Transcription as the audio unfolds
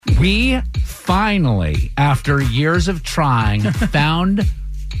We finally, after years of trying, found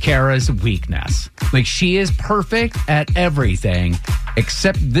Kara's weakness. Like, she is perfect at everything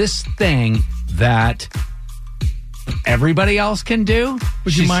except this thing that everybody else can do.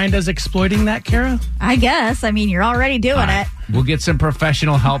 Would you mind us exploiting that, Kara? I guess. I mean, you're already doing it. We'll get some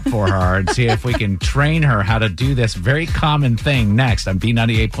professional help for her and see if we can train her how to do this very common thing next on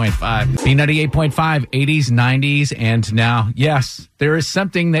B98.5. B98.5, 80s, 90s, and now, yes, there is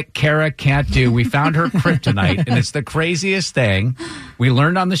something that Kara can't do. We found her kryptonite, and it's the craziest thing. We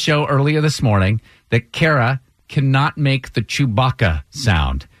learned on the show earlier this morning that Kara cannot make the Chewbacca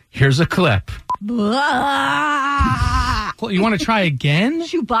sound. Here's a clip. Well, you want to try again?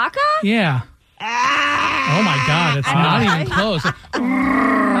 Chewbacca? Yeah. Oh, my God. It's not even close.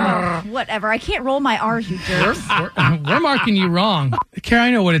 Whatever. I can't roll my R's, you jerks. We're marking you wrong. Kara,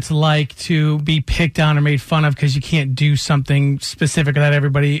 I know what it's like to be picked on or made fun of because you can't do something specific that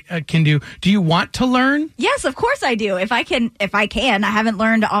everybody can do. Do you want to learn? Yes, of course I do. If I can. I haven't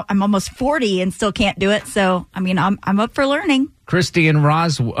learned. I'm almost 40 and still can't do it. So, I mean, I'm up for learning. Christy and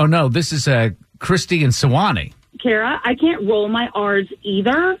Oh, no, this is Christy and Sewanee. Kara, I can't roll my R's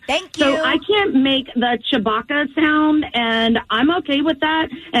either. Thank you. So I can't make the Chewbacca sound, and I'm okay with that,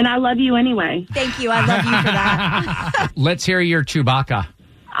 and I love you anyway. Thank you. I love you for that. Let's hear your Chewbacca.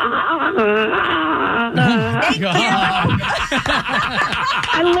 Thank you.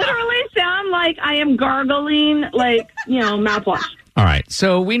 I literally sound like I am gargling, mouthwash. All right.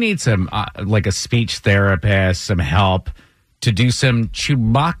 So we need some, like a speech therapist, some help to do some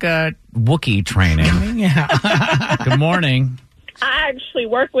Chewbacca Wookiee training. Yeah. Good morning. I actually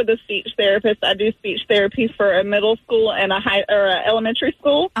work with a speech therapist. I do speech therapy for a middle school and a elementary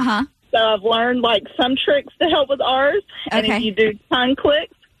school. Uh-huh. So I've learned some tricks to help with ours. And Okay. if you do tongue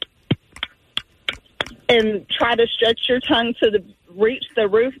clicks and try to stretch your tongue to reach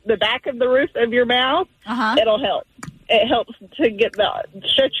the back of the roof of your mouth, it'll help. It helps to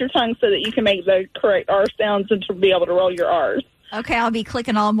stretch your tongue so that you can make the correct R sounds and to be able to roll your R's. Okay, I'll be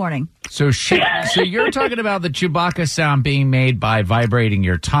clicking all morning. So you're talking about the Chewbacca sound being made by vibrating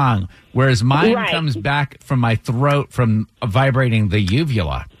your tongue, whereas mine comes back from my throat from vibrating the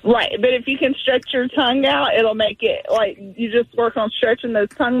uvula. Right, but if you can stretch your tongue out, it'll make it you just work on stretching those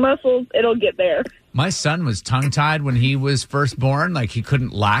tongue muscles, it'll get there. My son was tongue-tied when he was first born, he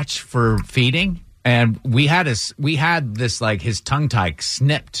couldn't latch for feeding. And we had this his tongue tie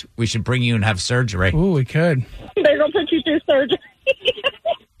snipped. We should bring you and have surgery. Ooh, we could. They're going to put you through surgery.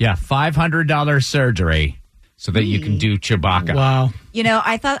 Yeah, $500 surgery so that you can do Chewbacca. Wow. You know,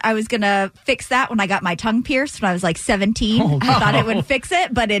 I thought I was going to fix that when I got my tongue pierced when I was 17. Oh, I thought it would fix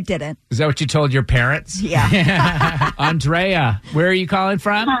it, but it didn't. Is that what you told your parents? Yeah. Andrea, where are you calling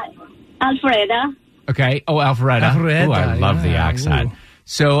from? Hi, Alfreda. Okay. Oh, Alfreda. Alfreda, Oh, I love the accent. Ooh.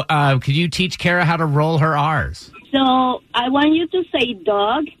 So, could you teach Kara how to roll her R's? So I want you to say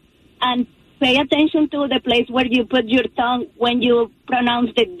dog and pay attention to the place where you put your tongue when you pronounce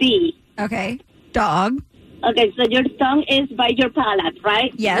the D. Okay. Dog. Okay, so your tongue is by your palate,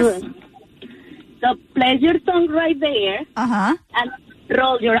 right? Yes. Good. So place your tongue right there Uh-huh. and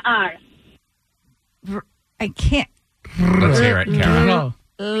roll your R. I can't. Let's hear it, Kara.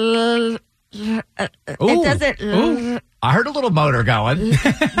 It doesn't. Ooh. I heard a little motor going.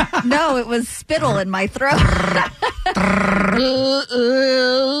 No, it was spittle in my throat.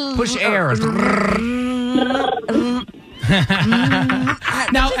 Push air.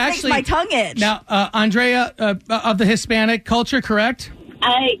 Now, Makes actually, my tongue itch. Now, Andrea, of the Hispanic culture, correct?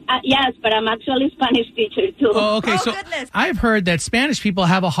 Yes, but I'm actually a Spanish teacher too. Oh, okay. Oh, So goodness. I've heard that Spanish people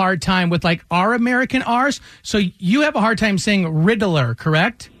have a hard time with our American R's. So you have a hard time saying Riddler,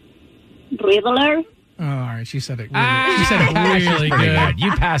 correct? Riddler. Oh, all right. She said it. She said it really Pretty good.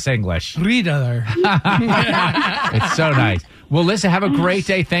 You pass English. Riddler. It's so nice. Well, listen, have a great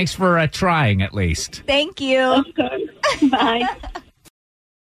day. Thanks for trying, at least. Thank you. Of course. Bye.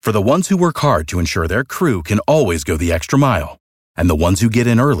 For the ones who work hard to ensure their crew can always go the extra mile, and the ones who get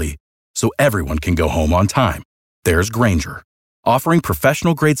in early so everyone can go home on time, there's Grainger, offering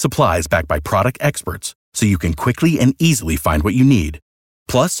professional-grade supplies backed by product experts so you can quickly and easily find what you need.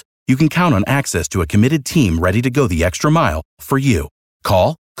 Plus, you can count on access to a committed team ready to go the extra mile for you.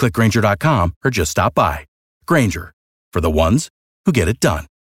 Call, click Grainger.com, or just stop by. Grainger, for the ones who get it done.